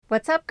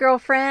What's up,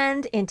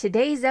 girlfriend? In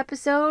today's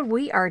episode,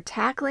 we are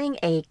tackling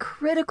a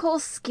critical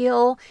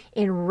skill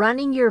in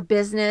running your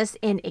business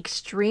in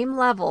extreme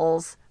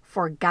levels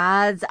for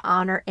God's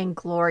honor and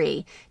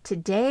glory.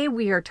 Today,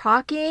 we are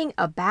talking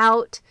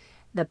about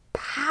the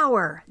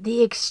power,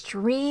 the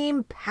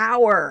extreme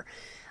power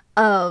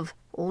of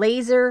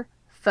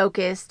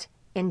laser-focused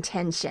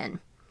intention.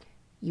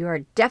 You are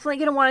definitely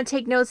going to want to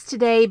take notes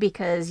today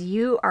because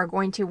you are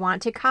going to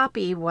want to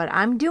copy what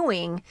I'm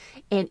doing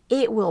and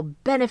it will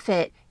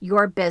benefit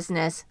your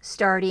business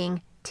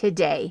starting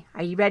today.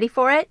 Are you ready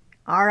for it?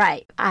 All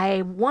right.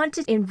 I want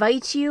to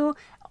invite you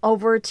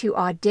over to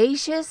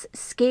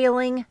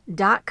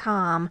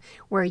audaciousscaling.com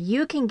where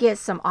you can get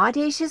some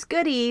audacious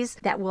goodies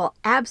that will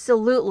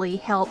absolutely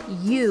help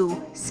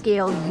you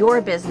scale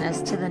your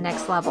business to the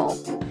next level.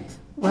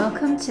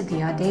 Welcome to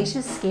the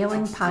Audacious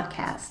Scaling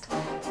Podcast,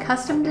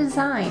 custom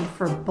designed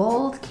for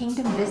bold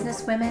kingdom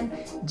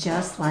businesswomen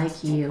just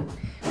like you.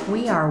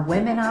 We are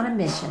women on a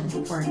mission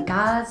for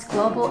God's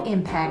global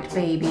impact,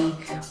 baby.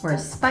 We're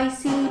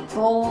spicy,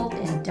 bold,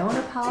 and don't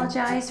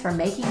apologize for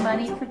making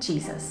money for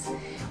Jesus.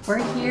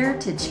 We're here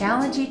to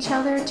challenge each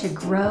other to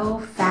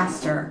grow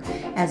faster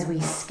as we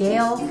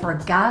scale for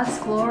God's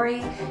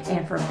glory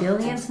and for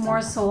billions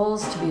more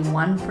souls to be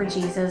won for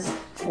Jesus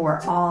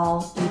for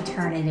all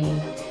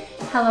eternity.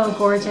 Hello,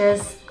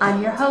 gorgeous.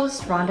 I'm your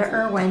host, Rhonda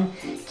Irwin,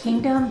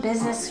 Kingdom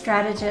Business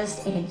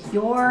Strategist and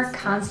your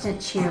constant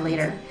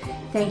cheerleader.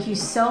 Thank you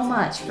so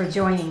much for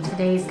joining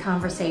today's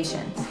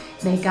conversation.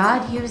 May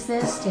God use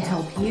this to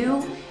help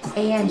you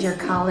and your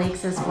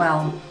colleagues as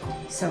well.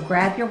 So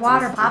grab your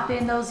water, pop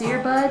in those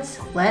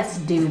earbuds. Let's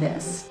do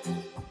this.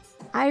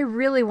 I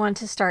really want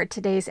to start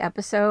today's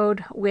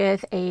episode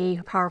with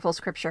a powerful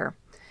scripture.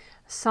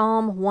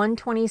 Psalm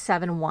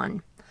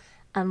 127:1.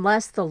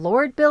 Unless the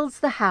Lord builds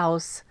the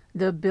house,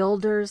 the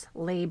builders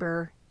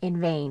labor in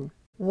vain.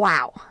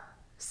 Wow.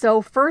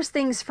 So first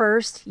things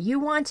first, you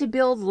want to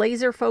build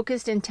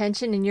laser-focused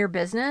intention in your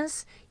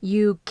business?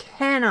 You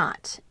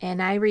cannot, and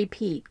I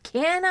repeat,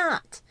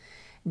 cannot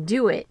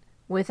do it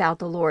without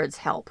the Lord's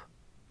help.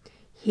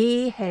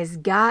 He has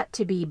got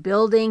to be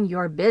building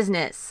your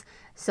business.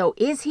 So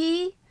is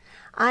He?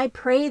 I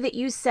pray that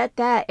you set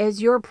that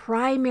as your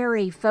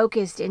primary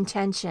focused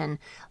intention.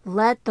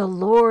 Let the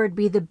Lord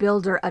be the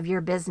builder of your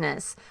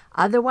business.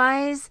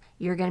 Otherwise,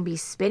 you're going to be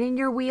spinning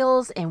your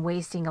wheels and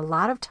wasting a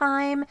lot of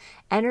time,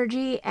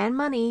 energy, and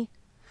money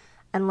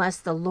unless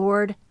the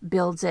Lord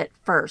builds it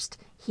first.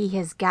 He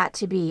has got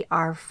to be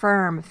our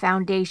firm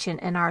foundation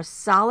and our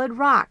solid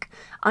rock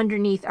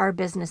underneath our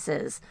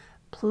businesses.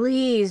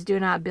 Please do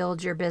not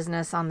build your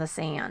business on the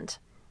sand.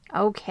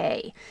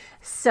 Okay,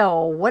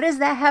 so what does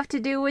that have to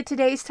do with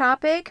today's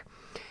topic?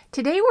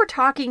 Today we're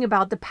talking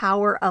about the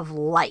power of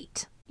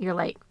light. You're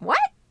like, what?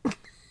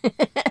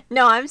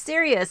 No, I'm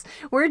serious.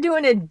 We're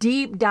doing a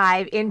deep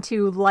dive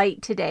into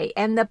light today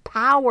and the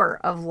power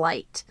of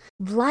light.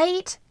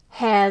 Light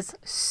has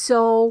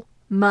so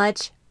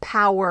much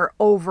power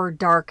over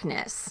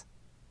darkness.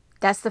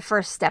 That's the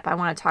first step I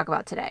want to talk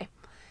about today.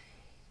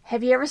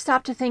 Have you ever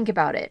stopped to think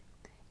about it?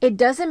 It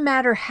doesn't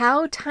matter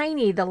how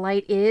tiny the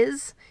light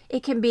is.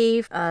 It can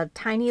be a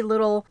tiny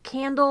little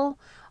candle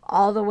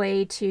all the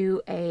way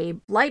to a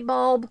light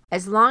bulb.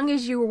 As long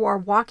as you are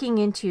walking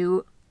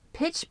into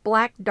pitch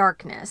black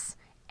darkness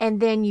and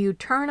then you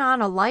turn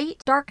on a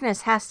light,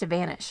 darkness has to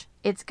vanish.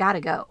 It's got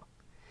to go.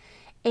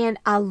 And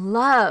I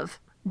love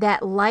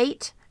that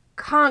light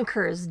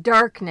conquers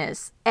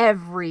darkness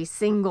every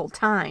single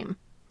time.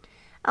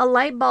 A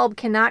light bulb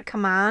cannot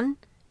come on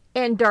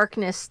and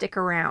darkness stick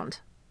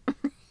around.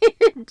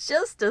 It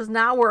just does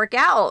not work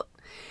out.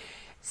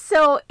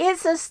 So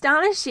it's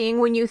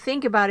astonishing when you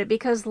think about it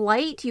because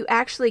light, you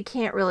actually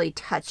can't really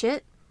touch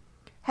it.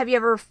 Have you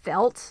ever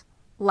felt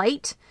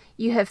light?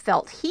 You have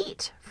felt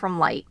heat from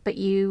light, but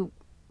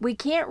we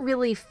can't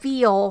really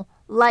feel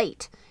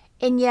light.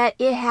 And yet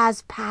it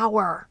has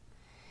power.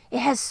 It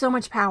has so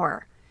much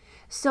power.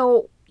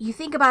 So you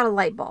think about a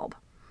light bulb.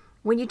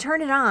 When you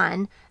turn it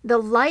on, the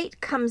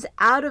light comes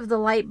out of the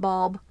light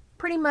bulb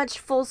pretty much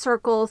full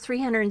circle,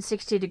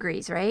 360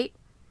 degrees, right?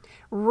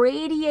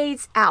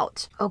 Radiates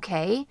out.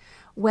 Okay,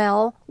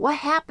 well, what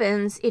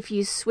happens if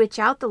you switch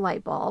out the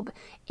light bulb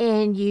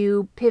and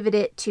you pivot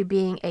it to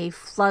being a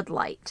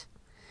floodlight?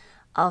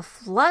 A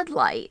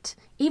floodlight,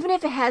 even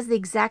if it has the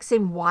exact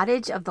same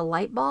wattage of the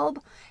light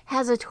bulb,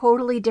 has a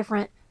totally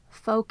different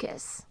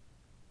focus.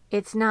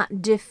 It's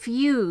not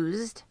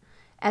diffused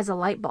as a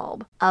light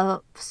bulb.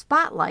 A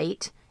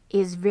spotlight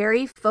is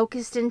very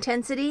focused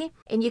intensity,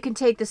 and you can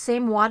take the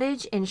same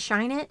wattage and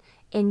shine it,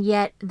 and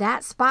yet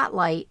that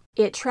spotlight,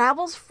 it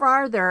travels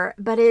farther,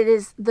 but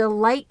the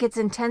light gets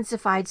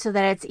intensified so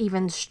that it's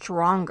even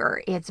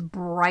stronger. It's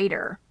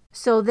brighter.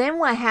 So then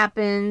what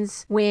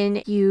happens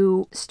when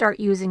you start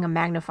using a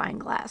magnifying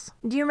glass?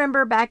 Do you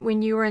remember back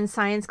when you were in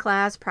science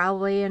class,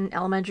 probably in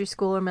elementary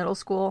school or middle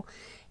school,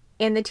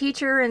 and the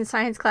teacher in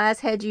science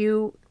class had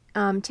you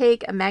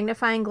take a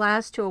magnifying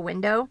glass to a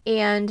window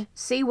and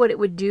see what it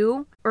would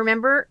do?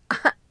 Remember,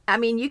 I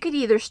mean, you could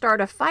either start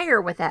a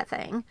fire with that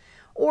thing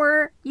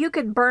Or you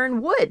could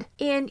burn wood,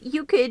 and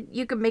you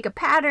could make a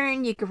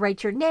pattern, you could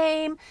write your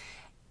name,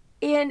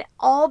 and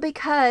all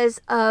because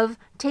of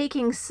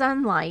taking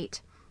sunlight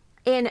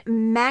and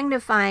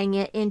magnifying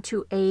it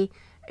into a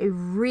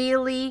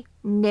really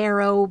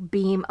narrow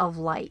beam of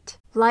light.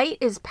 Light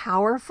is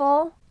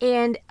powerful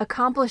and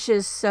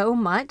accomplishes so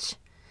much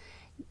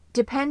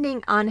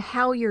depending on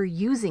how you're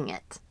using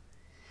it.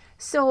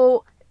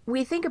 So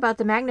we think about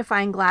the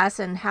magnifying glass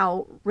and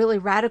how really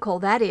radical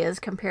that is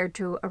compared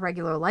to a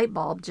regular light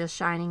bulb just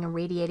shining and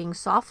radiating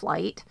soft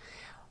light.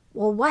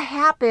 Well, what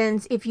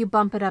happens if you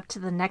bump it up to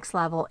the next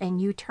level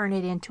and you turn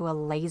it into a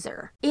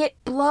laser? It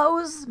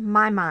blows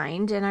my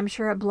mind, and I'm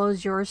sure it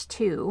blows yours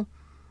too,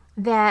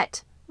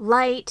 that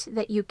light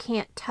that you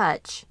can't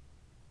touch,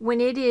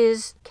 when it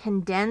is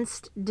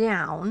condensed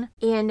down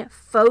and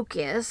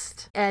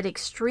focused at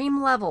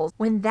extreme levels,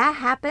 when that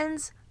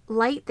happens,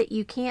 light that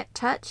you can't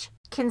touch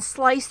can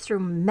slice through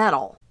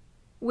metal,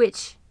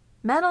 which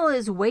metal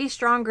is way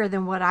stronger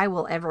than what I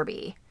will ever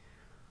be.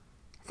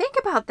 Think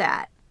about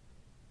that.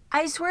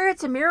 I swear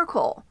it's a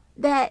miracle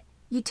that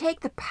you take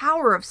the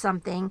power of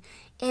something,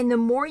 and the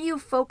more you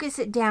focus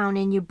it down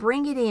and you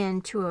bring it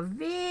into a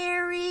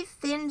very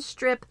thin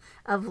strip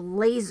of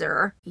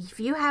laser, if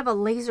you have a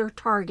laser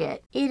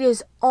target, it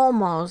is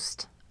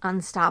almost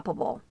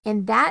unstoppable.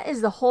 And that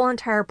is the whole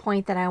entire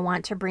point that I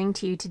want to bring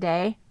to you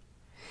today.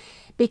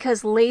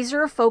 Because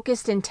laser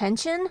focused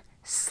intention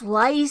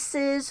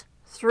slices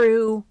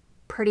through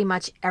pretty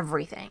much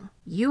everything.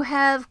 You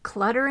have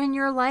clutter in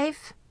your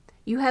life.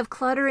 You have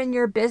clutter in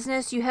your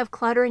business. You have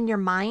clutter in your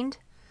mind.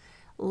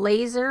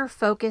 Laser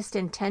focused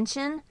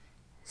intention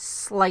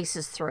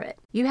slices through it.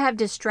 You have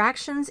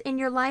distractions in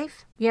your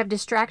life. You have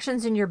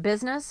distractions in your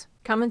business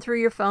coming through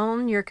your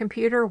phone, your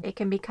computer. It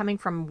can be coming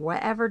from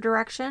whatever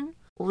direction.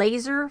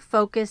 Laser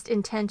focused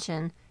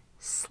intention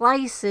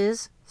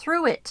slices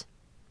through it.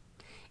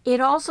 It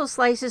also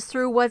slices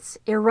through what's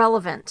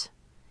irrelevant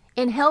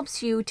and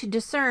helps you to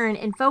discern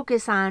and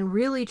focus on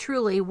really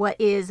truly what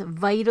is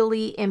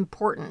vitally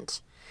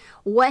important.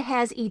 What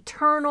has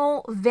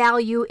eternal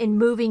value in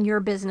moving your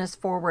business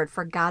forward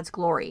for God's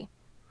glory.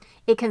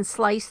 It can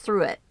slice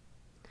through it.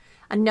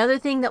 Another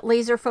thing that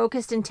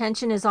laser-focused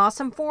intention is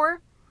awesome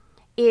for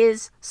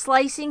is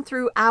slicing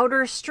through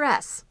outer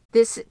stress.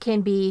 This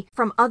can be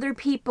from other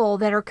people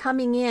that are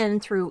coming in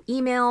through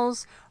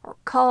emails or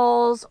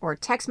calls or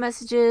text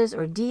messages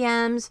or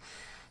DMs.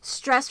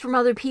 Stress from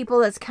other people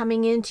that's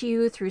coming into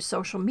you through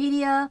social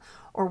media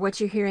or what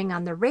you're hearing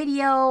on the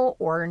radio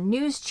or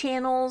news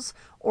channels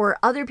or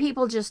other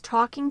people just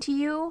talking to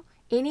you.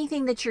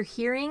 Anything that you're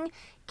hearing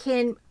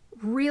can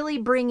really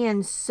bring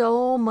in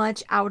so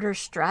much outer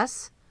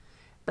stress,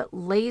 but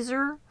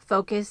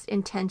laser-focused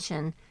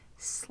intention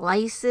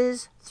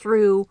slices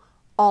through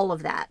all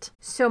of that.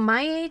 So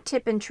my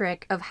tip and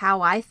trick of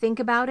how I think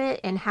about it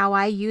and how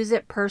I use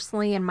it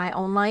personally in my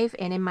own life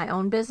and in my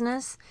own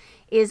business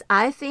is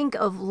I think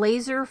of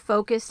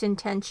laser-focused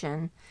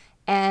intention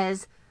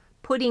as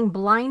putting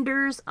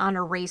blinders on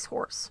a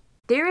racehorse.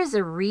 There is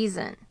a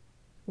reason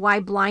why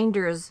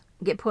blinders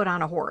get put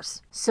on a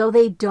horse, so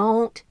they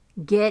don't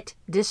get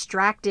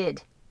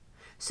distracted.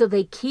 So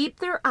they keep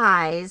their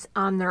eyes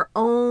on their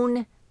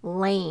own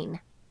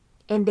lane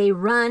and they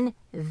run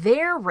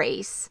their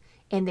race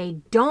and they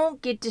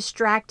don't get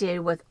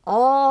distracted with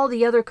all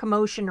the other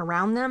commotion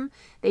around them.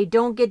 They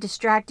don't get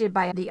distracted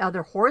by the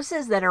other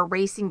horses that are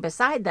racing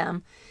beside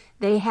them.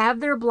 They have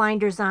their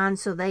blinders on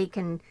so they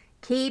can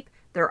keep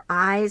their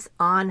eyes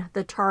on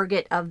the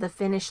target of the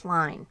finish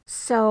line.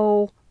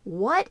 So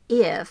what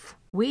if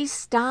we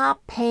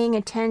stop paying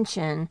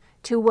attention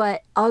to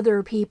what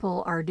other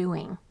people are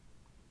doing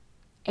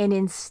and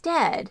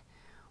instead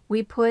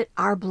we put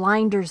our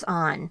blinders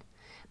on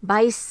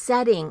by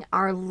setting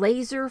our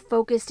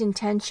laser-focused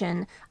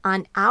intention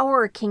on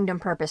our kingdom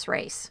purpose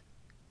race,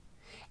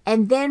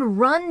 and then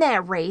run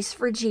that race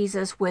for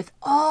Jesus with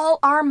all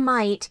our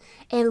might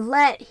and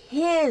let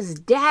His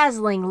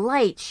dazzling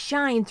light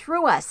shine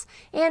through us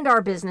and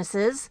our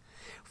businesses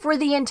for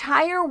the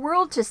entire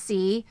world to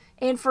see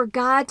and for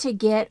God to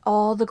get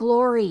all the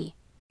glory.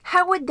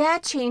 How would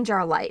that change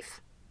our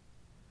life?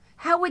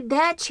 How would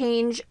that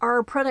change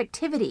our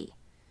productivity?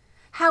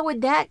 How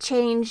would that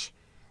change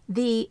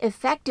the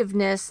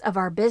effectiveness of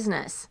our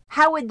business?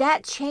 How would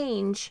that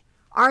change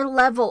our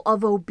level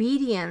of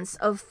obedience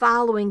of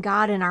following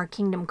God in our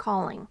kingdom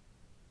calling?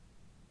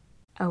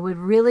 I would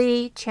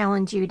really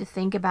challenge you to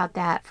think about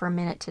that for a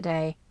minute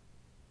today.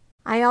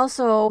 I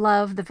also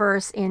love the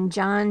verse in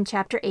John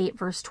chapter 8,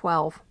 verse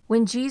 12.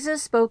 When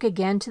Jesus spoke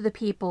again to the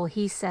people,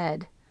 He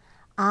said,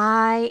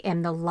 I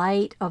am the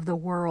light of the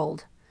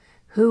world.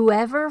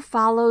 Whoever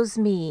follows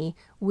me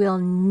will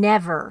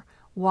never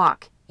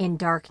walk in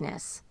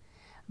darkness,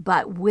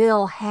 but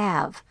will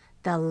have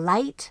the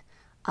light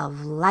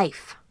of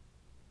life.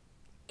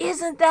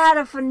 Isn't that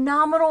a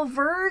phenomenal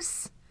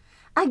verse?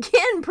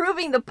 Again,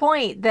 proving the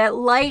point that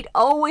light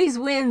always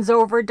wins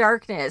over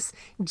darkness.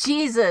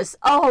 Jesus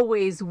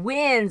always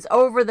wins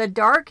over the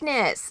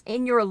darkness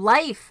in your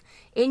life,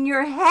 in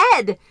your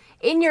head,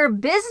 in your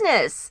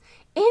business,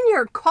 in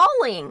your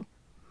calling.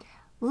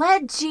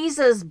 Let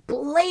Jesus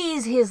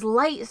blaze his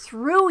light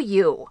through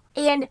you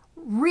and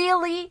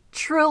really,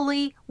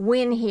 truly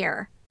win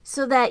here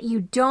so that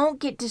you don't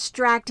get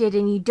distracted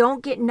and you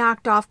don't get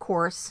knocked off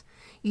course.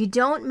 You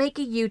don't make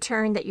a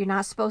U-turn that you're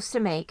not supposed to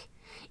make,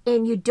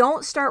 and you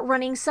don't start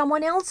running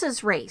someone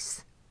else's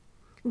race.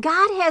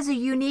 God has a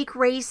unique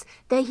race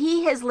that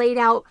he has laid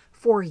out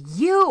for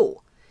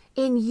you,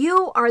 and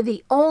you are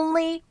the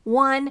only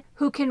one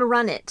who can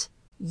run it.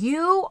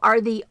 You are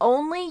the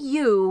only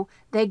you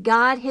that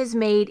God has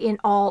made in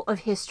all of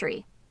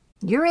history.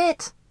 You're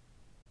it.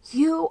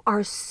 You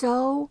are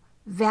so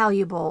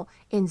valuable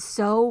and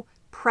so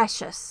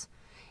precious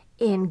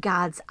in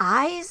God's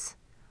eyes,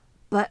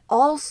 but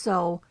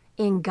also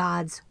in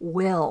God's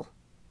will.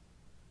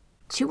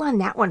 Chew on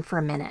that one for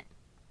a minute.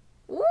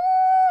 Woo!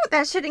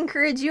 That should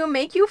encourage you and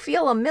make you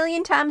feel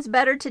 1,000,000 times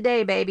better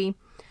today, baby.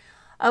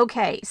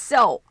 Okay,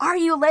 so are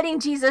you letting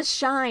Jesus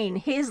shine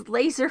his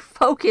laser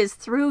focus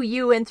through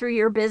you and through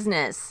your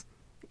business?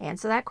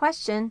 Answer that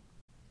question.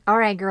 All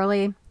right,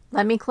 girlie,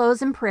 let me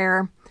close in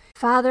prayer.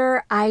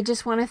 Father, I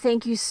just want to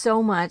thank you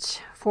so much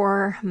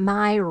for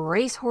my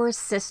racehorse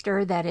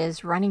sister that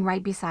is running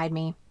right beside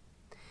me.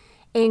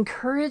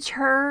 Encourage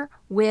her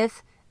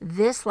with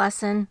this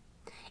lesson,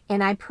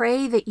 and I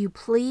pray that you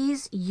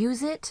please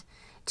use it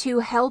to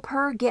help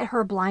her get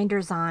her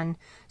blinders on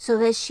so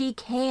that she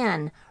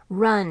can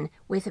run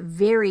with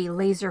very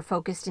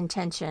laser-focused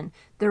intention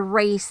the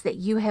race that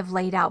you have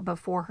laid out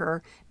before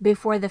her,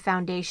 before the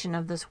foundation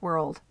of this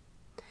world.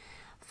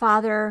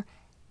 Father,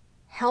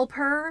 help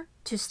her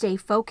to stay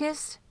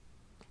focused.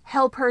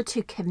 Help her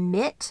to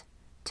commit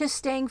to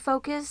staying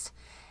focused.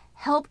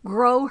 Help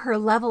grow her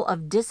level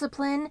of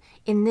discipline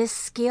in this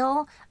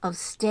skill of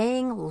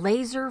staying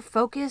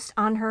laser-focused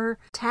on her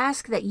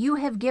task that you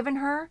have given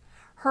her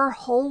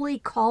holy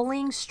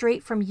calling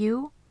straight from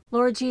you.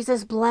 Lord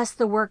Jesus, bless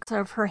the work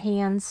of her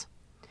hands.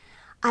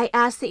 I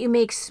ask that you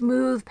make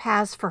smooth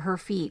paths for her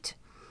feet.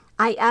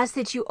 I ask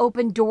that you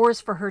open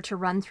doors for her to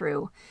run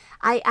through.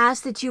 I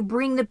ask that you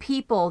bring the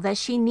people that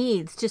she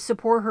needs to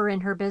support her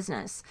in her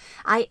business.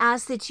 I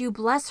ask that you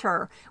bless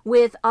her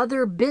with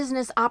other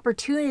business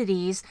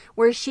opportunities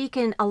where she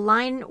can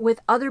align with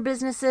other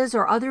businesses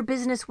or other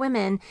business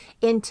women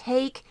and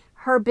take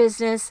her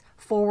business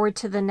forward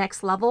to the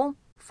next level.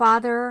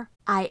 Father,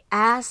 I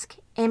ask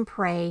and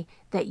pray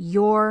that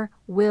your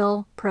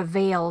will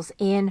prevails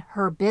in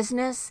her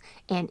business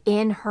and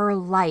in her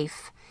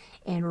life,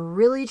 and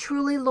really,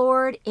 truly,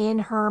 Lord, in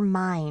her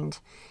mind.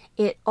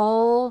 It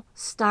all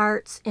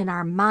starts in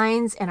our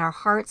minds and our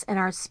hearts and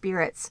our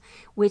spirits,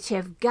 which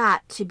have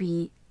got to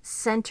be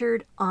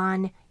centered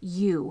on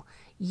you.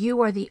 You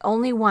are the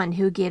only one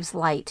who gives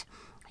light.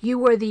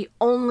 You are the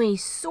only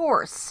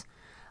source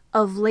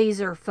of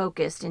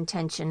laser-focused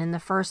intention in the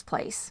first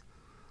place.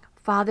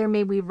 Father,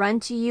 may we run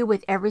to you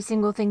with every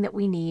single thing that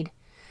we need.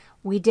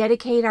 We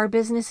dedicate our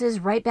businesses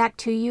right back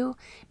to you.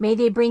 May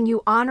they bring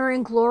you honor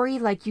and glory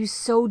like you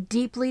so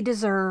deeply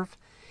deserve.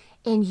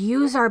 And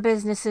use our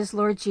businesses,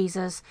 Lord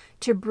Jesus,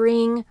 to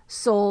bring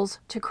souls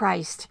to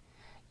Christ.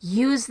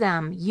 Use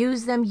them,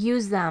 use them,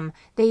 use them.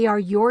 They are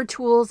your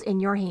tools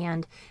in your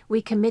hand.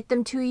 We commit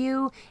them to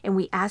you and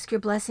we ask your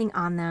blessing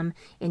on them.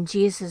 In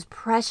Jesus'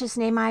 precious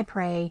name I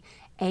pray.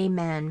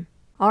 Amen.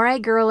 All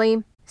right,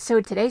 girlie. So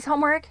today's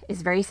homework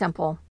is very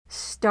simple.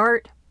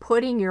 Start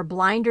putting your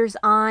blinders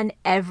on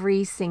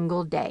every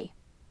single day.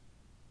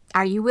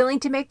 Are you willing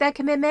to make that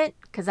commitment?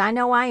 Because I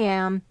know I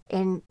am.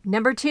 And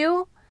number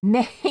 2,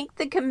 make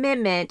the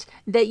commitment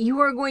that you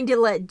are going to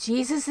let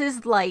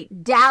Jesus'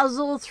 light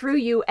dazzle through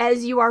you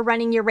as you are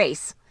running your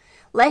race.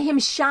 Let him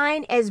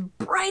shine as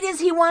bright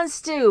as he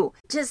wants to.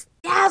 Just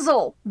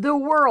dazzle the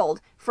world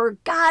for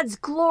God's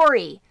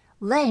glory.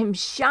 Let him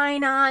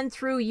shine on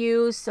through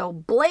you. So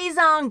blaze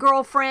on,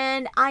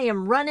 girlfriend. I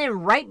am running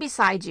right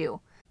beside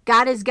you.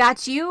 God has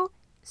got you,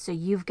 so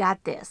you've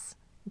got this.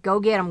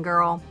 Go get him,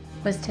 girl.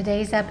 Was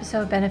today's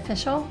episode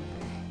beneficial?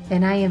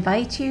 Then I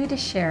invite you to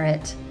share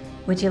it.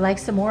 Would you like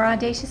some more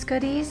Audacious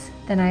goodies?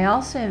 Then I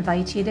also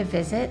invite you to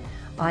visit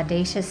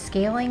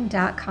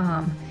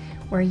audaciousscaling.com,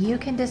 where you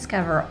can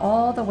discover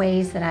all the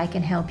ways that I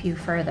can help you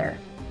further.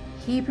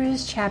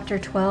 Hebrews chapter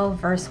 12,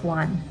 verse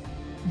 1.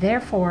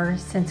 Therefore,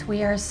 since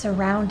we are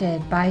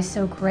surrounded by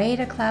so great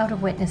a cloud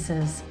of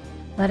witnesses,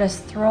 let us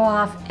throw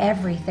off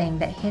everything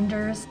that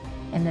hinders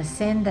and the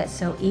sin that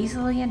so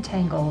easily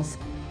entangles,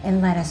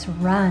 and let us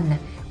run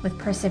with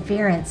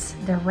perseverance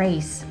the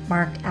race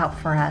marked out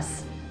for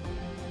us.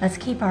 Let's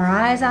keep our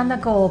eyes on the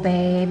goal,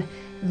 babe.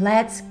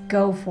 Let's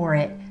go for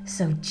it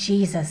so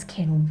Jesus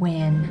can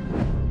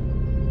win.